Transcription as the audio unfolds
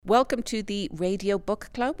Welcome to the Radio Book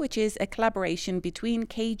Club, which is a collaboration between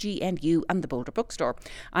KGNU and the Boulder Bookstore.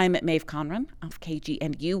 I'm Maeve Conran of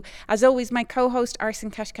KGNU. As always, my co-host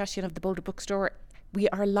Arsen Kashkashian of the Boulder Bookstore. We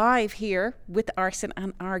are live here with Arsen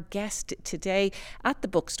and our guest today at the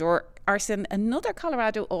bookstore. Arsen, another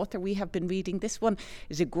Colorado author we have been reading. This one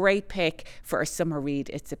is a great pick for a summer read.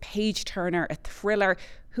 It's a page-turner, a thriller.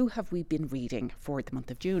 Who have we been reading for the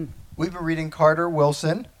month of June? We've been reading Carter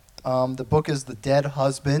Wilson. The book is The Dead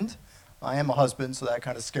Husband. I am a husband, so that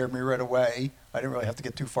kind of scared me right away. I didn't really have to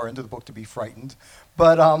get too far into the book to be frightened.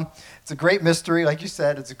 But it's a great mystery. Like you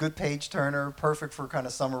said, it's a good page-turner, perfect for kind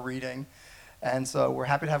of summer reading. And so we're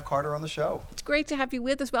happy to have Carter on the show. It's great to have you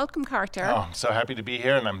with us. Welcome, Carter. Oh, I'm so happy to be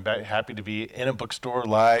here, and I'm happy to be in a bookstore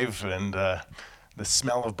live and the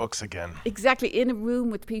smell of books again. Exactly, in a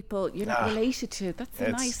room with people you're not related to. That's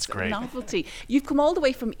a nice novelty. You've come all the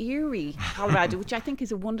way from Erie, Colorado, which I think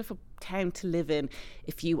is a wonderful town to live in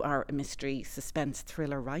if you are a mystery, suspense,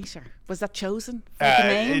 thriller writer. Was that chosen for the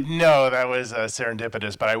name? No, that was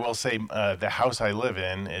serendipitous, but I will say the house I live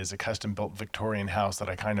in is a custom-built Victorian house that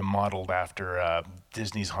I kind of modeled after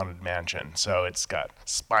Disney's Haunted Mansion. So it's got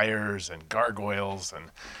spires and gargoyles,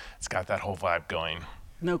 and it's got that whole vibe going.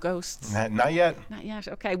 No ghosts? Not yet. Not yet,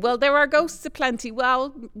 okay. Well, there are ghosts aplenty. Well,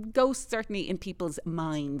 ghosts certainly in people's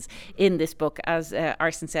minds in this book. As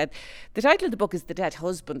Arsen said, the title of the book is The Dead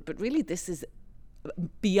Husband, but really this is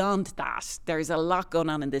beyond that. There's a lot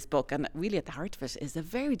going on in this book, and really at the heart of it is a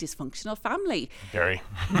very dysfunctional family. Very.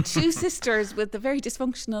 Two sisters with a very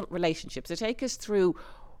dysfunctional relationship. So take us through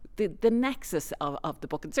the nexus of the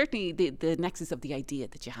book, and certainly the nexus of the idea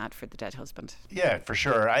that you had for The Dead Husband. Yeah, for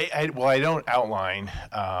sure. I don't outline,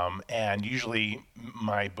 and usually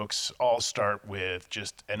my books all start with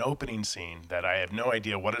just an opening scene that I have no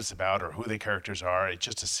idea what it's about or who the characters are. It's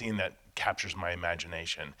just a scene that captures my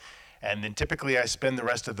imagination. And then typically I spend the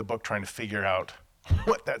rest of the book trying to figure out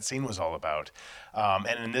what that scene was all about.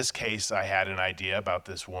 And in this case, I had an idea about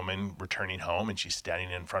this woman returning home, and she's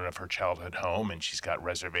standing in front of her childhood home, and she's got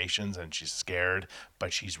reservations, and she's scared,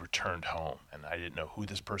 but she's returned home. And I didn't know who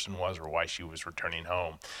this person was or why she was returning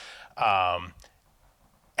home.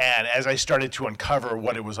 And as I started to uncover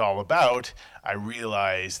what it was all about, I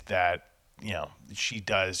realized that she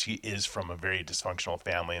is from a very dysfunctional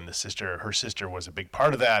family, and her sister was a big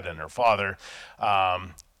part of that, and her father.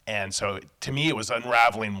 And so to me, it was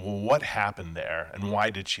unraveling, well, what happened there and why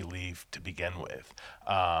did she leave to begin with?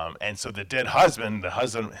 And so the husband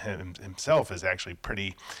himself is actually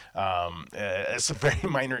pretty, it's a very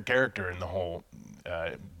minor character in the whole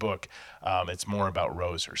book. It's more about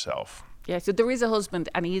Rose herself. Yeah, so there is a husband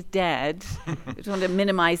and he's dead. I don't want to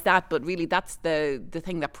minimize that, but really that's the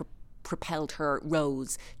thing that propelled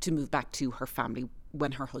Rose to move back to her family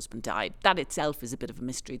when her husband died. That itself is a bit of a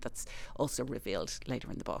mystery that's also revealed later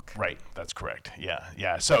in the book. Right, that's correct.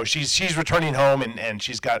 Yeah. So she's returning home and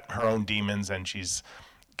she's got her own demons and she's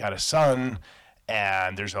got a son,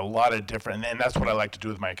 and there's a lot of different, and that's what I like to do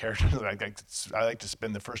with my characters. I like to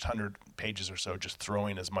spend the first 100 pages or so just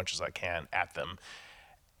throwing as much as I can at them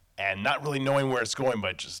and not really knowing where it's going,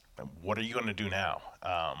 but just what are you going to do now?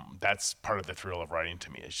 That's part of the thrill of writing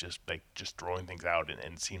to me, is just throwing things out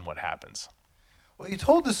and seeing what happens. Well, you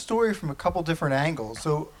told the story from a couple different angles.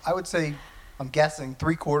 So I would say, I'm guessing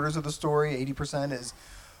 3/4 of the story, 80% is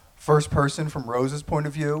first person from Rose's point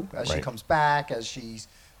of view, as she comes back, as she's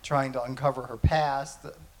trying to uncover her past.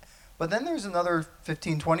 But then there's another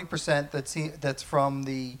 15-20% that's from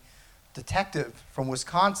the detective from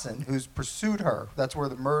Wisconsin who's pursued her. That's where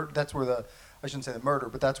I shouldn't say the murder,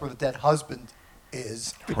 but that's where the dead husband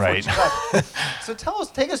is. Right. So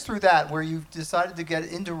take us through that, where you've decided to get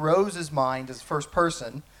into Rose's mind as first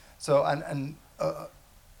person. So and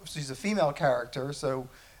she's a female character, so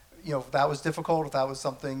if that was difficult, if that was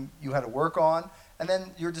something you had to work on, and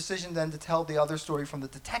then your decision then to tell the other story from the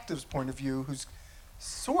detective's point of view, who's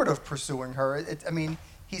sort of pursuing her.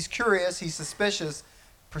 He's curious, he's suspicious.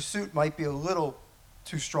 Pursuit might be a little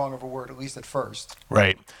too strong of a word, at least at first.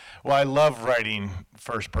 Right. Well, I love writing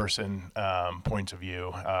first-person points of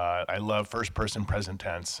view. I love first-person present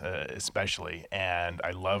tense, especially, and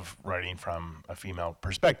I love writing from a female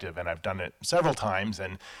perspective, and I've done it several times,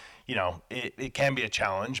 and, it can be a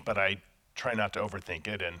challenge, but I try not to overthink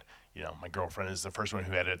it, and, my girlfriend is the first one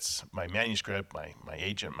who edits my manuscript. My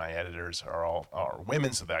agent, my editors are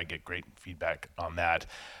women, so that I get great feedback on that.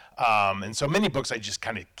 And so many books I just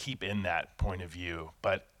kind of keep in that point of view,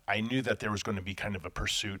 but I knew that there was going to be kind of a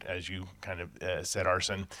pursuit, as you kind of said,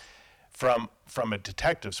 Arsen, from a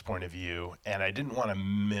detective's point of view, and I didn't want to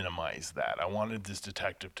minimize that. I wanted this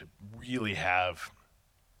detective to really have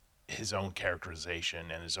his own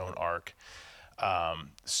characterization and his own arc.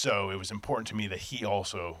 So it was important to me that he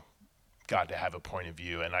also got to have a point of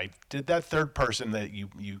view. And I did that third person that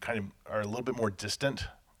you kind of are a little bit more distant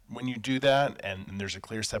when you do that, and there's a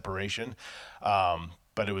clear separation.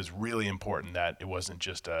 But it was really important that it wasn't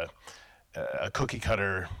just a cookie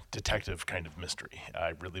cutter detective kind of mystery.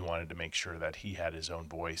 I really wanted to make sure that he had his own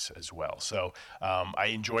voice as well. So I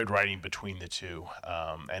enjoyed writing between the two.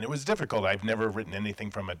 And it was difficult. I've never written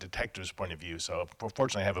anything from a detective's point of view. So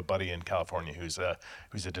fortunately I have a buddy in California who's a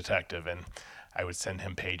detective, and I would send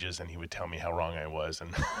him pages and he would tell me how wrong I was,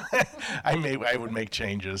 and I would make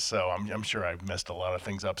changes. So I'm sure I messed a lot of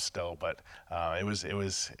things up still, but it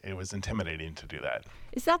was intimidating to do that.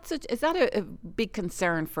 Is that a big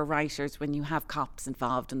concern for writers when you have cops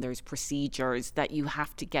involved and there's procedures that you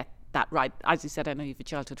have to get that right? As you said, I know you have a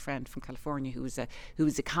childhood friend from California who was a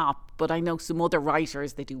cop, but I know some other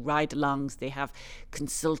writers, they do ride-alongs, they have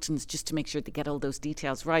consultants just to make sure they get all those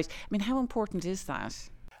details right. I mean, how important is that?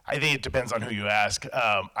 I think it depends on who you ask.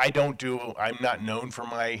 I'm not known for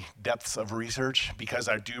my depths of research because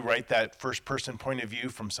I do write that first person point of view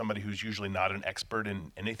from somebody who's usually not an expert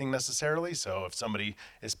in anything necessarily. So if somebody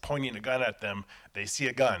is pointing a gun at them, they see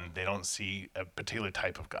a gun, they don't see a particular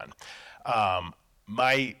type of gun. And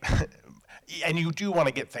you do want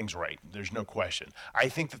to get things right. There's no question. I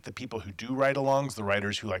think that the people who do ride-alongs, the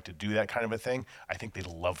writers who like to do that kind of a thing, I think they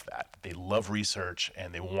love that. They love research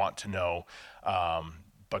and they want to know.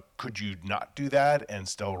 But could you not do that and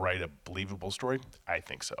still write a believable story? I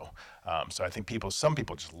think so. So I think some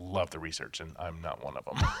people just love the research, and I'm not one of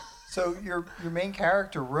them. So your main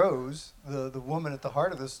character, Rose, the woman at the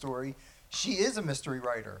heart of this story, she is a mystery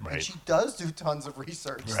writer, right. And she does do tons of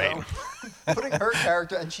research. Right. So putting her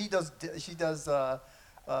character, and she does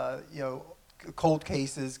cold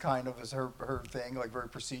cases kind of as her thing, like very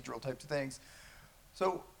procedural types of things.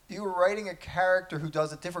 So you were writing a character who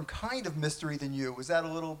does a different kind of mystery than you. Was that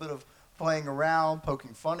a little bit of playing around,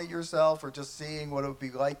 poking fun at yourself, or just seeing what it would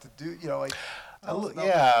be like to do, a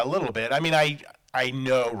little bit. I mean, I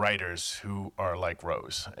know writers who are like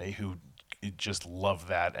Rose, who just love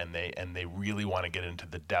that, and they really want to get into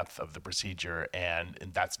the depth of the procedure, and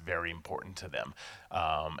that's very important to them.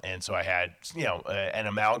 And so I had an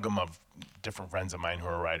amalgam of different friends of mine who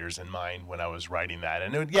are writers in mind when I was writing that,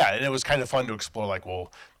 and it was kind of fun to explore, like,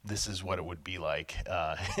 well, this is what it would be like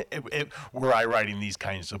were I writing these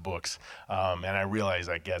kinds of books, and I realized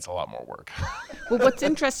it's a lot more work. Well, what's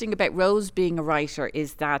interesting about Rose being a writer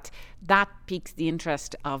is that piques the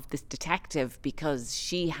interest of this detective, because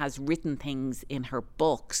she has written things in her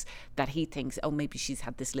books that he thinks, oh, maybe she's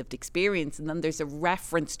had this lived experience, and then there's a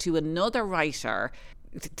reference to another writer.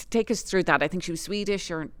 To take us through that, I think she was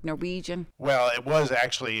Swedish or Norwegian. Well, it was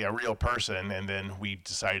actually a real person, and then we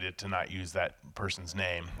decided to not use that person's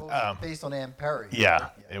name. Well, based on Anne Perry. Yeah,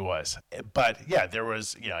 it was. But there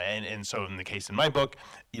was, and so in the case in my book,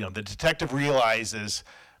 the detective realizes,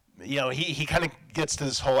 he kind of gets to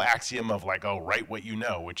this whole axiom of like, oh, write what you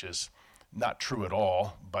know, which is not true at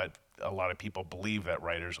all, but a lot of people believe that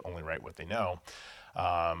writers only write what they know.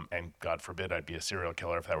 And God forbid I'd be a serial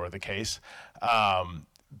killer if that were the case.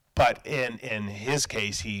 But in his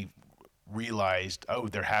case, he realized, oh,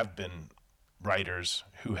 there have been writers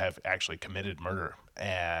who have actually committed murder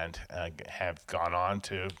and have gone on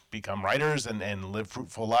to become writers and live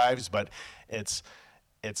fruitful lives. But it's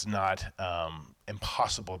not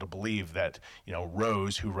impossible to believe that,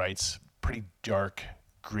 Rose, who writes pretty dark,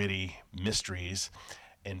 gritty mysteries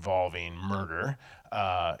involving murder,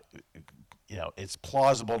 it's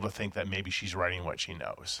plausible to think that maybe she's writing what she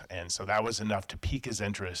knows. And so that was enough to pique his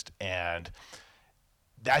interest, and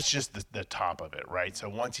that's just the top of it, right? So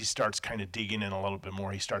once he starts kind of digging in a little bit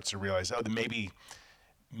more, he starts to realize, oh, maybe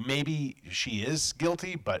she is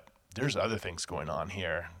guilty, but there's other things going on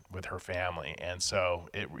here with her family. And so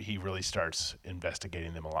he really starts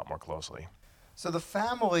investigating them a lot more closely. So the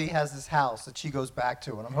family has this house that she goes back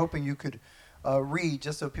to, and I'm hoping you could read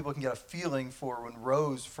just so people can get a feeling for when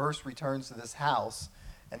Rose first returns to this house,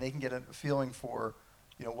 and they can get a feeling for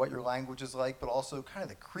what your language is like, but also kind of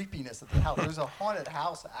the creepiness of the house. There's a haunted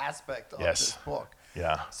house aspect of this book.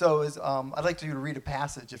 Yeah. So I'd like you to read a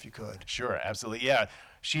passage if you could. Sure, absolutely. Yeah,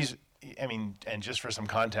 and just for some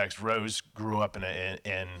context, Rose grew up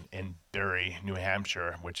in Bury, New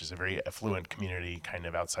Hampshire, which is a very affluent community kind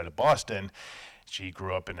of outside of Boston. She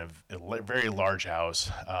grew up in a very large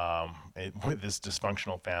house with this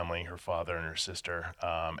dysfunctional family, her father and her sister,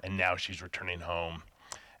 and now she's returning home.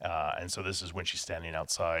 And so this is when she's standing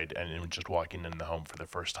outside and just walking in the home for the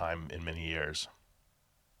first time in many years.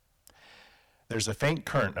 There's a faint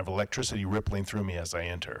current of electricity rippling through me as I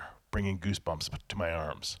enter, bringing goosebumps to my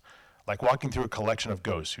arms. like walking through a collection of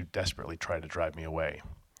ghosts who desperately try to drive me away.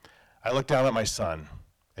 I look down at my son.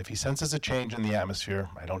 If he senses a change in the atmosphere,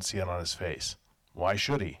 I don't see it on his face. Why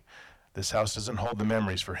should he? This house doesn't hold the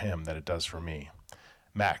memories for him that it does for me.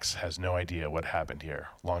 Max has no idea what happened here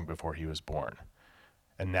long before he was born.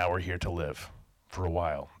 And now we're here to live. For a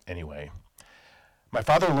while, anyway. My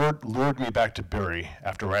father lured me back to Bury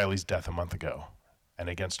after Riley's death a month ago. And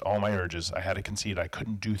against all my urges, I had to concede I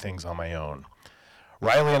couldn't do things on my own.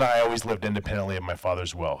 Riley and I always lived independently of my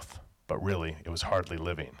father's wealth, but really, it was hardly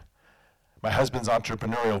living. My husband's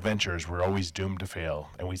entrepreneurial ventures were always doomed to fail,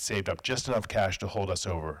 and we saved up just enough cash to hold us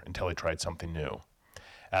over until he tried something new.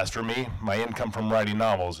 As for me, my income from writing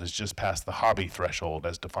novels is just past the hobby threshold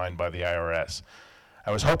as defined by the IRS. I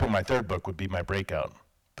was hoping my third book would be my breakout,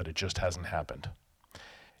 but it just hasn't happened.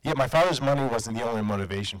 Yet my father's money wasn't the only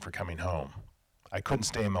motivation for coming home. I couldn't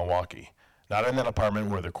stay in Milwaukee, not in that apartment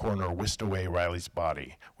where the coroner whisked away Riley's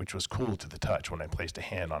body, which was cool to the touch when I placed a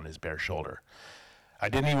hand on his bare shoulder. I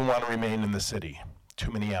didn't even want to remain in the city.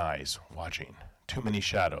 Too many eyes watching, too many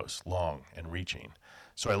shadows, long and reaching.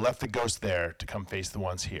 So I left the ghosts there to come face the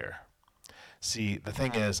ones here. See, the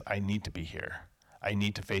thing is, I need to be here. I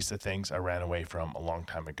need to face the things I ran away from a long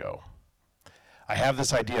time ago. I have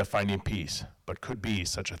this idea of finding peace, but could be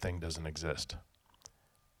such a thing doesn't exist.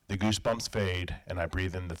 The goosebumps fade, and I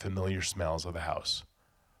breathe in the familiar smells of the house.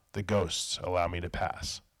 The ghosts allow me to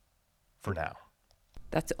pass. For now.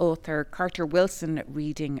 That's author Carter Wilson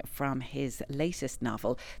reading from his latest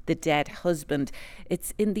novel, The Dead Husband.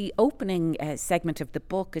 It's in the opening segment of the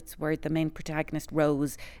book. It's where the main protagonist,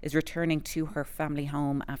 Rose, is returning to her family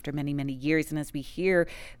home after many, many years. And as we hear,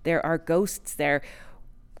 there are ghosts there.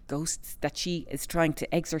 Ghosts that she is trying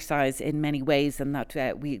to exorcise in many ways, and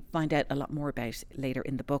that we find out a lot more about later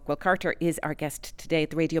in the book. Well, Carter is our guest today at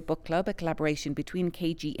the Radio Book Club, a collaboration between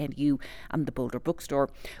KGNU and the Boulder Bookstore.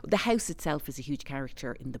 The house itself is a huge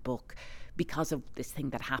character in the book because of this thing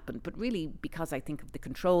that happened, but really because I think of the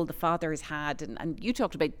control the father has had. And you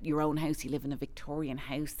talked about your own house. You live in a Victorian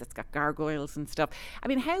house that's got gargoyles and stuff. I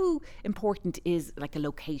mean, how important is like a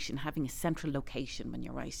location, having a central location when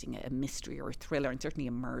you're writing a mystery or a thriller, and certainly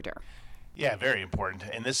a murder? Yeah, very important.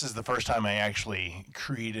 And this is the first time I actually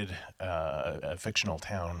created a fictional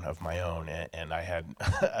town of my own, and I had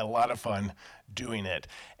a lot of fun doing it.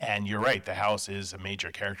 And you're right, the house is a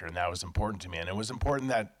major character, and that was important to me. And it was important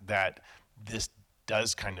that this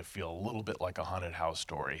does kind of feel a little bit like a haunted house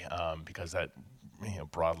story, because that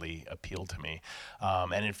broadly appealed to me.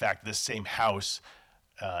 And in fact, this same house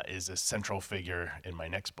is a central figure in my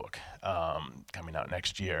next book, coming out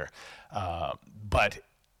next year. But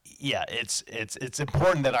yeah, it's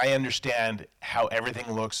important that I understand how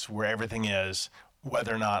everything looks, where everything is,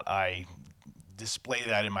 whether or not I display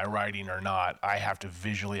that in my writing or not. I have to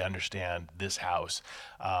visually understand this house,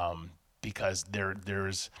 because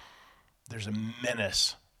there's a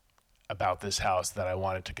menace about this house that I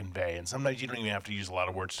wanted to convey. And sometimes you don't even have to use a lot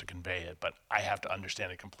of words to convey it, but I have to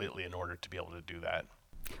understand it completely in order to be able to do that.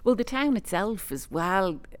 Well, the town itself as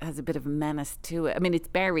well has a bit of a menace to it. I mean, it's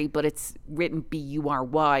Bury, but it's written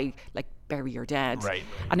Bury, like bury your dead. Right.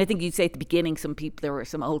 And I think you'd say at the beginning, there were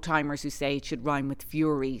some old timers who say it should rhyme with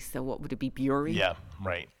fury. So what would it be, Bury? Yeah,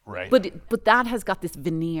 right. But that has got this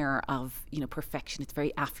veneer of, perfection. It's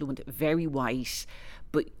very affluent, very white,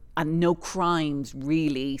 and no crimes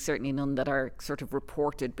really, certainly none that are sort of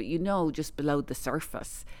reported. But just below the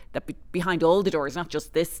surface, that behind all the doors, not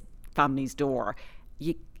just this family's door,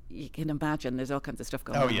 you can imagine there's all kinds of stuff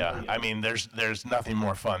going on. Oh yeah, I mean there's nothing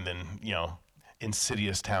more fun than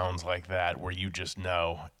insidious towns like that where you just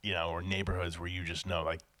know, or neighborhoods where you just know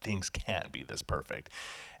like things can't be this perfect.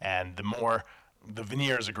 And the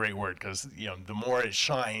veneer is a great word, because the more it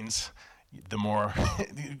shines, the more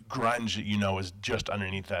grunge is just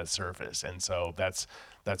underneath that surface. And so that's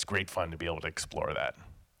great fun to be able to explore that.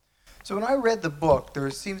 So when I read the book, there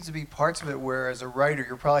seems to be parts of it where, as a writer,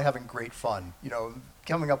 you're probably having great fun,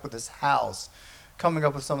 coming up with this house, coming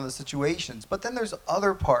up with some of the situations. But then there's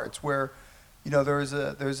other parts where, there's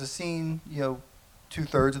a scene,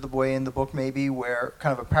 2/3 of the way in the book maybe, where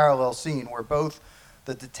kind of a parallel scene where both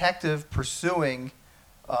the detective pursuing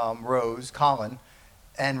Rose, Colin,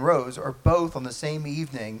 and Rose are both on the same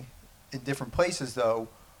evening in different places, though,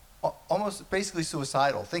 almost basically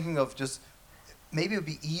suicidal, thinking of just, maybe it would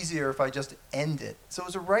be easier if I just end it. So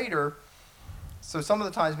as a writer, some of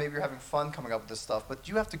the times maybe you're having fun coming up with this stuff, but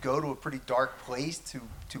do you have to go to a pretty dark place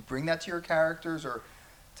to bring that to your characters? Or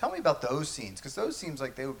tell me about those scenes, because those seems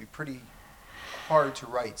like they would be pretty hard to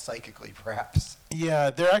write psychically, perhaps. Yeah,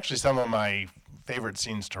 they're actually some of my favorite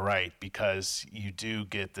scenes to write, because you do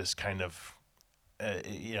get this kind of,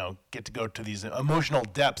 get to go to these emotional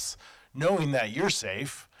depths knowing that you're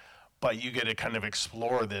safe, but you get to kind of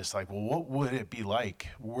explore this, like, well, what would it be like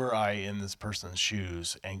were I in this person's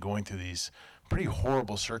shoes and going through these pretty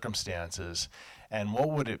horrible circumstances, and what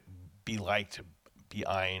would it be like to be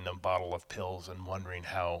eyeing a bottle of pills and wondering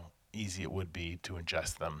how easy it would be to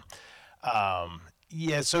ingest them.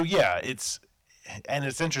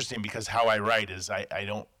 It's interesting because how I write is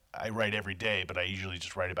I write every day, but I usually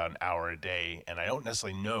just write about an hour a day, and I don't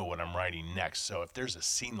necessarily know what I'm writing next. So if there's a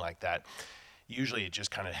scene like that, usually it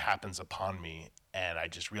just kind of happens upon me, and I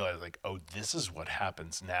just realize, like, oh, this is what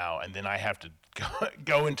happens now, and then I have to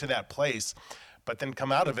go into that place, but then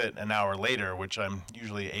come out of it an hour later, which I'm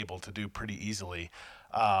usually able to do pretty easily.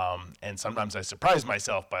 And sometimes I surprise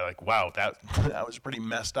myself by, like, wow, that was pretty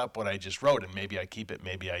messed up what I just wrote, and maybe I keep it,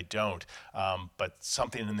 maybe I don't. But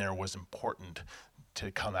something in there was important to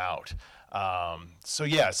come out.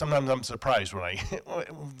 Sometimes I'm surprised when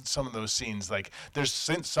some of those scenes, like, there's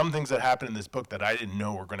some things that happen in this book that I didn't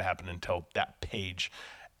know were going to happen until that page.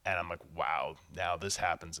 And I'm like, wow, now this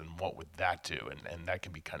happens, and what would that do? And that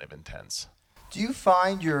can be kind of intense. Do you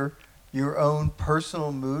find your own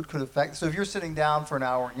personal mood could affect? So if you're sitting down for an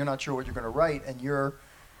hour and you're not sure what you're going to write, and you're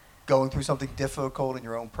going through something difficult in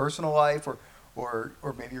your own personal life, or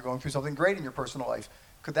maybe you're going through something great in your personal life,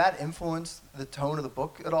 could that influence the tone of the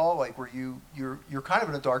book at all? Like, where you're kind of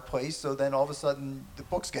in a dark place, so then all of a sudden the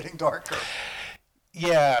book's getting darker.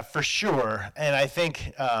 Yeah, for sure. And I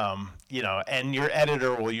think, and your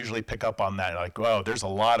editor will usually pick up on that. Like, whoa, there's a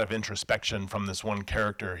lot of introspection from this one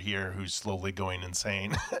character here who's slowly going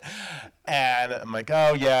insane. And I'm like,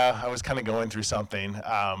 oh, yeah, I was kind of going through something.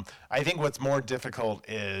 I think what's more difficult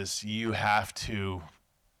is you have to,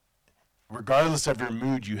 regardless of your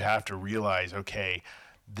mood, you have to realize, okay,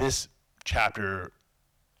 this chapter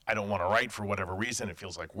I don't want to write for whatever reason. It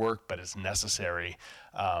feels like work, but it's necessary.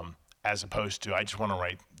 As opposed to, I just want to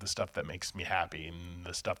write the stuff that makes me happy and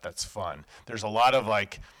the stuff that's fun. There's a lot of,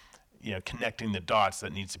 like, connecting the dots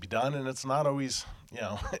that needs to be done, and it's not always,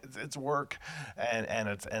 it's work, and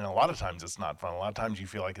a lot of times it's not fun. A lot of times you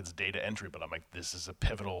feel like it's data entry, but I'm like, this is a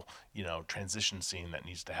pivotal, transition scene that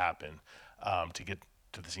needs to happen to get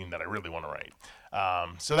to the scene that I really want to write.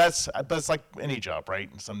 But it's like any job, right?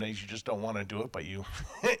 Some days you just don't want to do it, but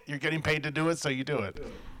you're getting paid to do it, so you do it.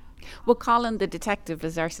 Well, Colin, the detective,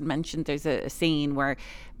 as Arsen mentioned, there's a scene where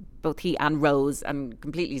both he and Rose, and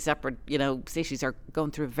completely separate, cities, are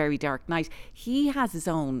going through a very dark night. He has his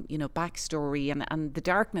own, backstory, and the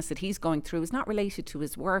darkness that he's going through is not related to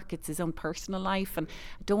his work. It's his own personal life, and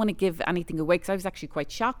I don't want to give anything away, because I was actually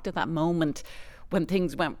quite shocked at that moment when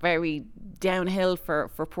things went very downhill for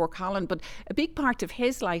poor Colin. But a big part of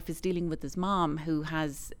his life is dealing with his mom, who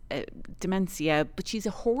has dementia, but she's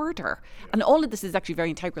a hoarder. And all of this is actually very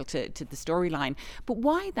integral to the storyline. But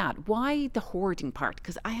why that? Why the hoarding part?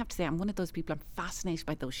 Because I have to say, I'm one of those people, I'm fascinated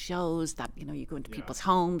by those shows that, you go into people's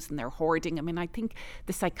homes and they're hoarding. I mean, I think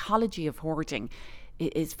the psychology of hoarding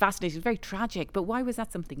is fascinating, very tragic. But why was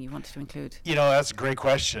that something you wanted to include? That's a great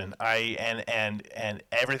question. And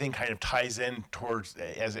everything kind of ties in towards,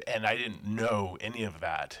 and I didn't know any of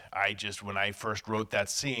that. When I first wrote that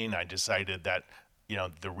scene, I decided that,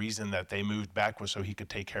 the reason that they moved back was so he could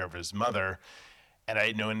take care of his mother, and I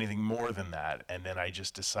didn't know anything more than that. And then I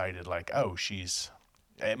just decided, like, oh,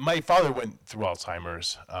 my father went through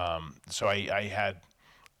Alzheimer's, so I had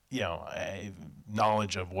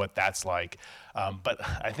knowledge of what that's like. But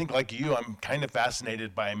I think, like you, I'm kind of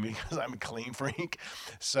fascinated by him because I'm a clean freak.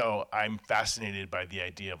 So I'm fascinated by the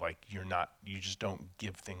idea of, like, you just don't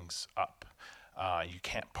give things up. You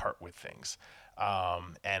can't part with things.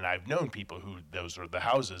 And I've known people who, those are the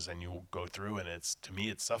houses, and you go through, and to me,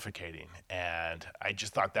 it's suffocating. And I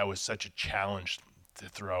just thought that was such a challenge to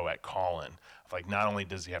throw at Colin. Like, not only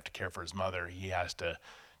does he have to care for his mother, he has to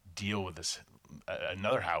deal with this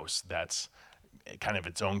another house that's kind of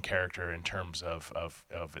its own character in terms of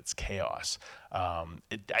its chaos.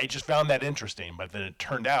 I just found that interesting, but then it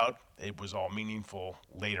turned out it was all meaningful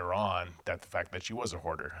later on, that the fact that she was a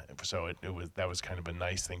hoarder. So that was kind of a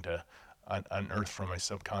nice thing to unearth from my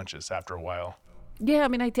subconscious after a while. Yeah, I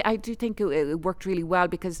mean, I do think it worked really well,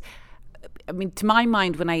 because I mean, to my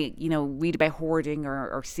mind, when I, read about hoarding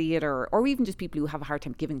or see it, or even just people who have a hard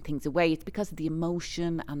time giving things away, it's because of the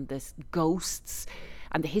emotion and the ghosts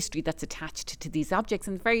and the history that's attached to these objects.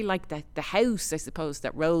 And very like the house, I suppose,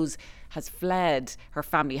 that Rose has fled, her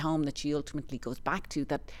family home that she ultimately goes back to,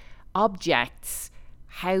 that objects,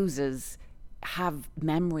 houses, have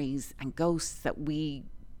memories and ghosts that we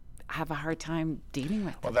have a hard time dealing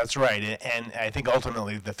with. Well, that's right. And I think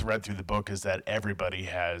ultimately the thread through the book is that everybody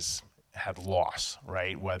has had loss,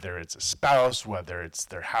 right? Whether it's a spouse, whether it's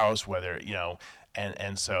their house, whether,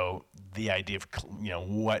 And so the idea of,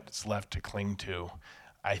 what's left to cling to,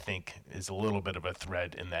 I think, is a little bit of a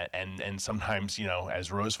thread in that. And sometimes,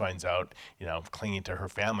 as Rose finds out, clinging to her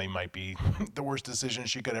family might be the worst decision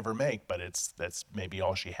she could ever make, but that's maybe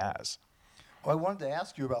all she has. Well, I wanted to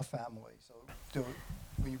ask you about family. So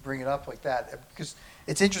when you bring it up like that, because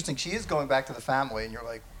it's interesting, she is going back to the family, and you're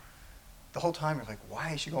like, the whole time you're like,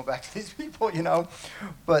 why is she going back to these people,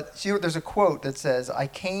 But there's a quote that says, "I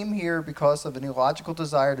came here because of an illogical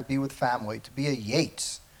desire to be with family, to be a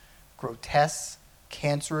Yeats, grotesque,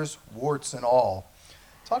 cancerous, warts and all."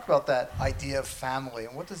 Talk about that idea of family,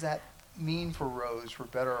 and what does that mean for Rose, for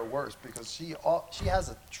better or worse? Because she has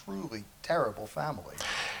a truly terrible family.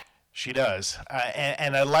 She does.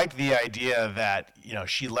 And I like the idea that,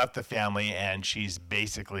 she left the family and she's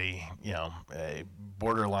basically,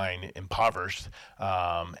 borderline impoverished.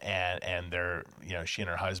 And they're, she and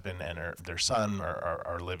her husband and their son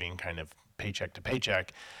are living kind of paycheck to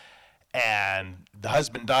paycheck. And the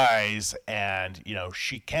husband dies, and,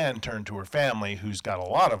 she can turn to her family, who's got a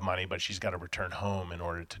lot of money, but she's got to return home in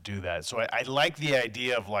order to do that. So I like the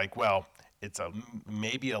idea of like, well, it's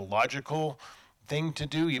maybe a logical thing to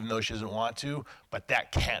do, even though she doesn't want to, but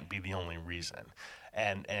that can't be the only reason.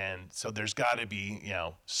 And so there's got to be,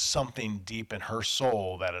 something deep in her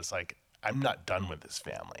soul that is like, I'm not done with this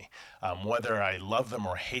family. Whether I love them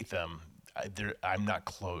or hate them, I'm not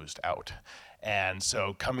closed out. And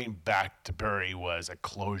so coming back to Bury was a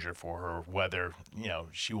closure for her, whether,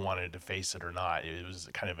 she wanted to face it or not. It was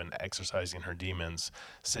kind of an exercising her demons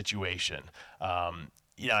situation.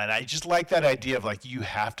 And I just like that idea of like, you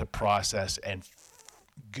have to process and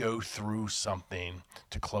go through something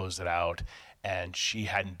to close it out. And she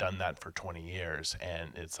hadn't done that for 20 years.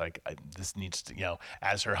 And it's like, this needs to,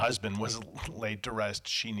 as her husband was laid to rest,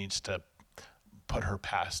 she needs to put her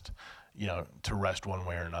past, to rest one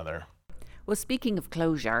way or another. Well, speaking of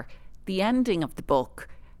closure, the ending of the book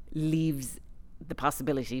leaves the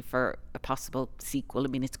possibility for a possible sequel. I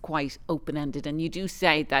mean, it's quite open-ended, and you do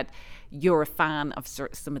say that you're a fan of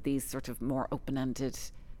some of these sort of more open-ended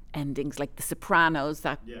endings, like The Sopranos.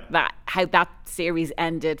 That how that series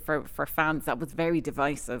ended for fans, that was very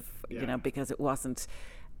divisive. Because it wasn't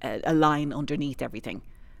a line underneath everything.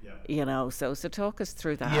 So talk us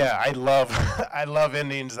through that. Yeah, I love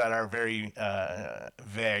endings that are very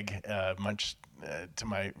vague, much to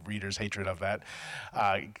my readers' hatred of that,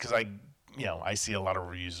 because I see a lot of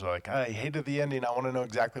reviews like, I hated the ending, I want to know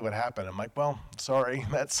exactly what happened. I'm like, well, sorry,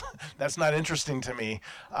 that's not interesting to me.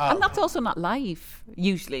 And that's also not life,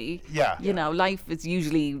 usually. Yeah. Life is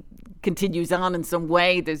usually continues on in some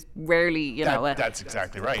way. There's rarely, that's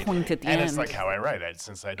exactly right. Point at the end. And it's like how I write it.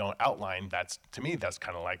 Since I don't outline, to me, that's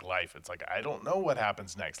kind of like life. It's like, I don't know what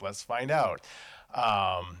happens next. Let's find out.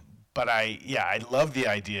 But I love the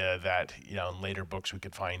idea that, in later books we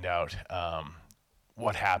could find out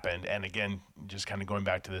what happened. And again, just kind of going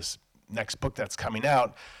back to this next book that's coming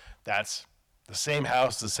out, that's the same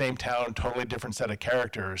house, the same town, totally different set of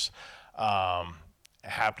characters,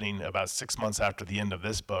 happening about 6 months after the end of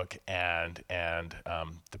this book. And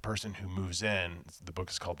the person who moves in, the book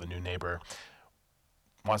is called The New Neighbor,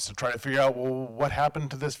 wants to try to figure out, well, what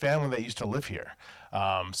happened to this family that used to live here?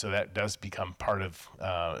 So that does become part of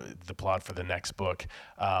the plot for the next book.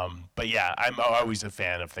 But yeah, I'm always a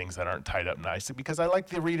fan of things that aren't tied up nicely, because I like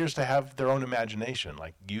the readers to have their own imagination.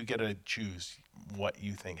 Like, you get to choose what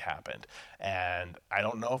you think happened. And I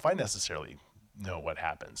don't know if I necessarily know what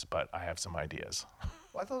happens, but I have some ideas.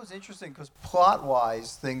 Well, I thought it was interesting because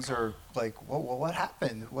plot-wise, things are like, well, what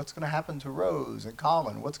happened? What's going to happen to Rose and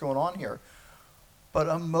Colin? What's going on here? But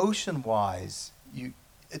emotion-wise,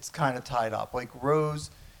 it's kind of tied up. Like Rose,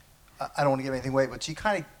 I don't want to give anything away, but she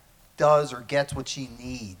kind of does or gets what she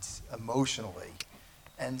needs emotionally.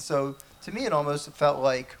 And so to me, it almost felt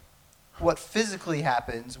like what physically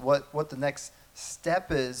happens, what the next step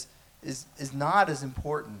is not as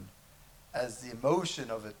important as the emotion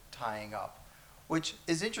of it tying up, which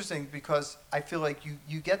is interesting because I feel like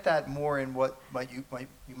you get that more in what you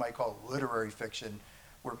might call literary fiction,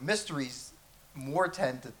 where mysteries more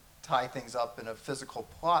tend to tie things up in a physical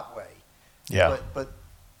plot way. Yeah. But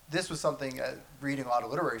this was something, reading a lot of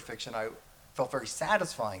literary fiction, I felt very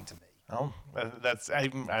satisfying to me. Oh,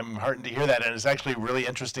 I'm heartened to hear that, and it's actually really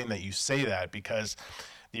interesting that you say that, because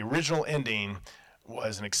the original ending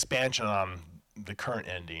was an expansion on the current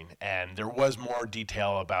ending, and there was more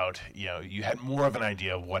detail about, you had more of an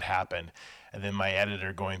idea of what happened. And then my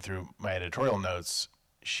editor, going through my editorial notes,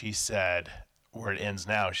 she said, where it ends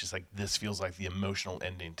now, she's like, this feels like the emotional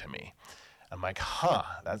ending to me. I'm like,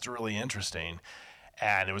 that's really interesting.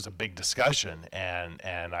 And it was a big discussion, and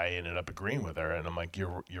I ended up agreeing with her. And I'm like,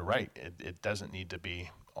 you're right. It doesn't need to be,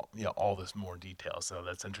 all this more detail. So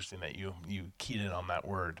that's interesting that you keyed in on that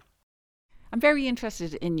word. I'm very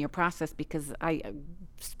interested in your process because I've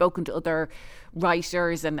spoken to other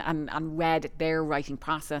writers and read their writing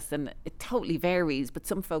process, and it totally varies. But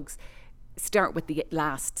some folks start with the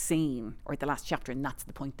last scene or the last chapter, and that's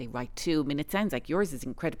the point they write to. I mean, it sounds like yours is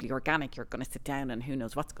incredibly organic. You're going to sit down and who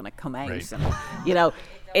knows what's going to come out. Right. And,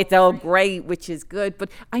 it's all great, which is good. But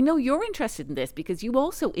I know you're interested in this because you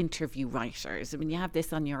also interview writers. I mean, you have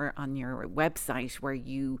this on your website where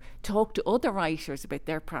you talk to other writers about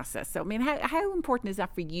their process. So, I mean, how important is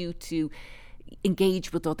that for you to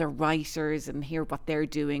engage with other writers and hear what they're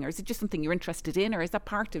doing? Or is it just something you're interested in, or is that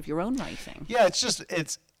part of your own writing? Yeah,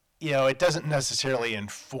 it doesn't necessarily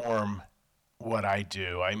inform what I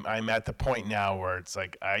do. I'm at the point now where it's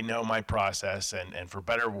like I know my process, and for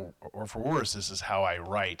better or for worse, this is how I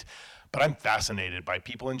write. But I'm fascinated by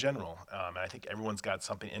people in general, and I think everyone's got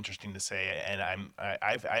something interesting to say. And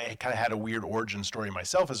I kind of had a weird origin story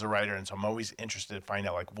myself as a writer, and so I'm always interested to find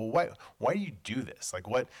out, like, well, why do you do this? Like,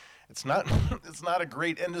 what? It's not a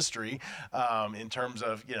great industry in terms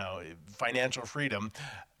of financial freedom,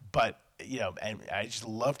 but and I just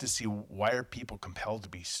love to see, why are people compelled to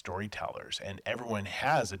be storytellers? And everyone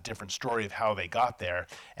has a different story of how they got there.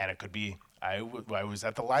 And it could be, I was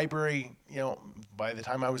at the library, by the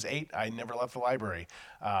time I was 8, I never left the library.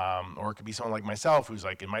 Or it could be someone like myself who's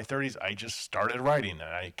like in my 30s, I just started writing and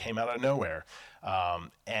I came out of nowhere.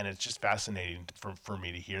 And it's just fascinating for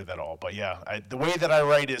me to hear that all. But yeah, the way that I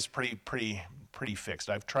write is pretty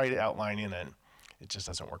fixed. I've tried outlining it. It just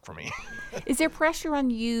doesn't work for me. Is there pressure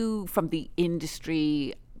on you from the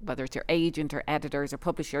industry, whether it's your agent or editors or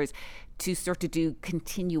publishers, to sort of do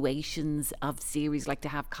continuations of series, like to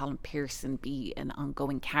have Colin Pearson be an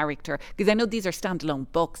ongoing character? Because I know these are standalone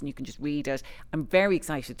books and you can just read it. I'm very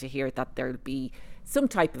excited to hear that there'll be some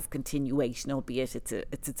type of continuation, albeit it's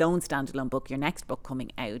its own standalone book, your next book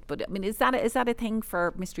coming out. But I mean, is that a thing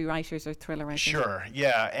for mystery writers or thriller writers? Sure,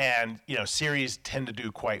 yeah, and series tend to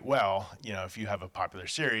do quite well. If you have a popular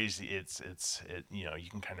series, it's you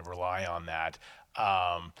can kind of rely on that.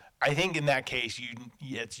 I think in that case,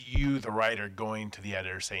 it's you, the writer, going to the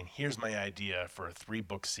editor saying, "Here's my idea for a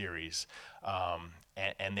 3-book series,"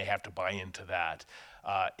 and they have to buy into that.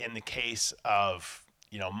 In the case of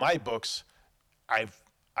my books,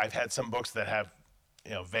 I've had some books that have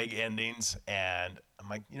vague endings, and I'm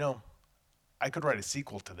like, I could write a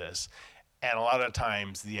sequel to this. And a lot of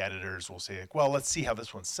times the editors will say, like, well, let's see how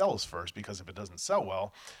this one sells first, because if it doesn't sell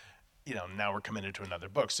well, now we're committed to another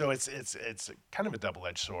book. So it's kind of a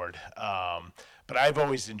double-edged sword. But I've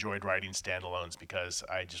always enjoyed writing standalones because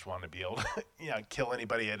I just want to be able to kill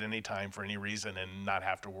anybody at any time for any reason and not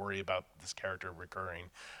have to worry about this character recurring.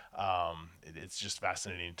 It's just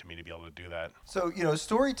fascinating to me to be able to do that. So,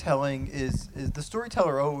 storytelling is the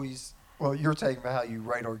storyteller always, well, you're talking about how you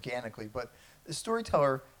write organically, but the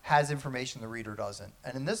storyteller has information the reader doesn't.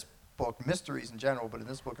 And in this book, mysteries in general, but in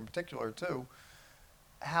this book in particular too,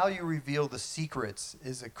 how you reveal the secrets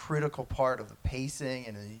is a critical part of the pacing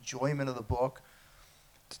and the enjoyment of the book.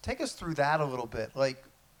 To take us through that a little bit, like,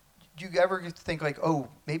 do you ever think like, oh,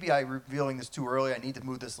 maybe I'm revealing this too early, I need to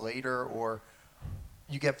move this later, or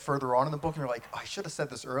you get further on in the book and you're like, oh, I should have said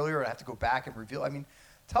this earlier and I have to go back and reveal? I mean,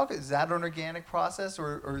 is that an organic process,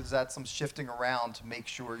 or is that some shifting around to make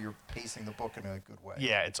sure you're pacing the book in a good way?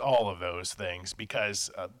 Yeah, it's all of those things, because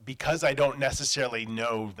I don't necessarily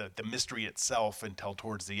know the mystery itself until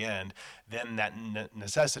towards the end. Then that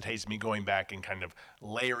necessitates me going back and kind of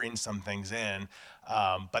layering some things in.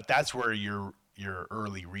 But that's where your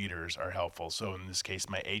early readers are helpful. So in this case,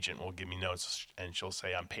 my agent will give me notes, and she'll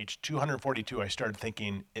say, on page 242, I started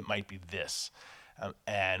thinking it might be this.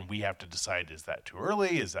 And we have to decide, is that too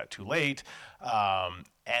early? Is that too late?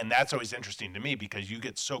 And that's always interesting to me, because you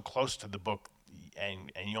get so close to the book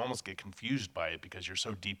and you almost get confused by it because you're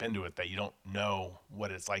so deep into it that you don't know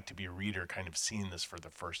what it's like to be a reader kind of seeing this for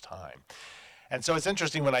the first time. And so it's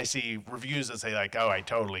interesting when I see reviews that say, like, oh, I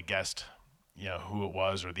totally guessed who it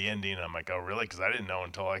was or the ending. And I'm like, oh, really? Because I didn't know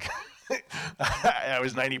until I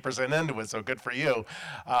was 90% into it, so good for you.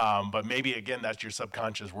 But maybe, again, that's your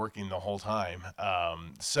subconscious working the whole time.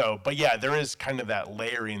 But yeah, there is kind of that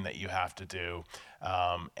layering that you have to do,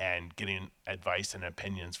 and getting advice and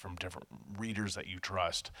opinions from different readers that you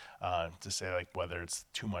trust, to say, like, whether it's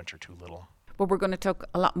too much or too little. But we're going to talk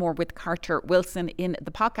a lot more with Carter Wilson in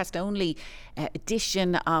the podcast-only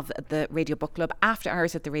edition of the Radio Book Club, After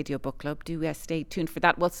Hours at the Radio Book Club. Do stay tuned for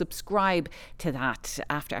that. We'll subscribe to that,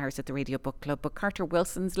 After Hours at the Radio Book Club. But Carter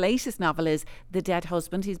Wilson's latest novel is The Dead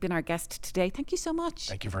Husband. He's been our guest today. Thank you so much.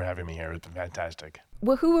 Thank you for having me here. It's fantastic.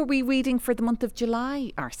 Well, who are we reading for the month of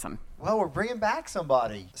July, Arson? Well, we're bringing back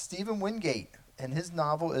somebody, Stephen Wingate, and his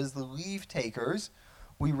novel is The Leave Takers.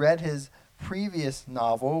 We read his previous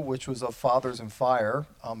novel, which was Of Fathers and Fire,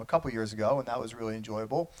 a couple years ago, and that was really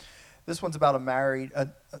enjoyable. This one's about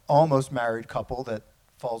an almost married couple that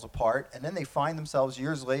falls apart, and then they find themselves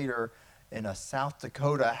years later in a South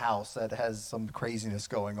Dakota house that has some craziness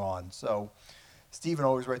going on. So Stephen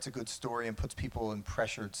always writes a good story and puts people in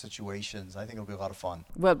pressured situations. I think it'll be a lot of fun.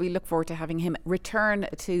 Well, we look forward to having him return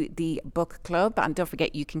to the book club. And don't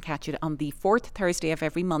forget, you can catch it on the fourth Thursday of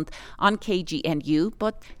every month on KGNU.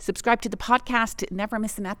 But subscribe to the podcast to never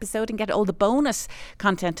miss an episode and get all the bonus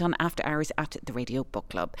content on After Hours at the Radio Book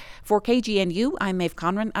Club. For KGNU, I'm Maeve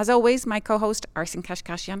Conran. As always, my co-host, Arson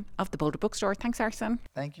Kashkashian of the Boulder Bookstore. Thanks, Arson.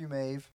 Thank you, Maeve.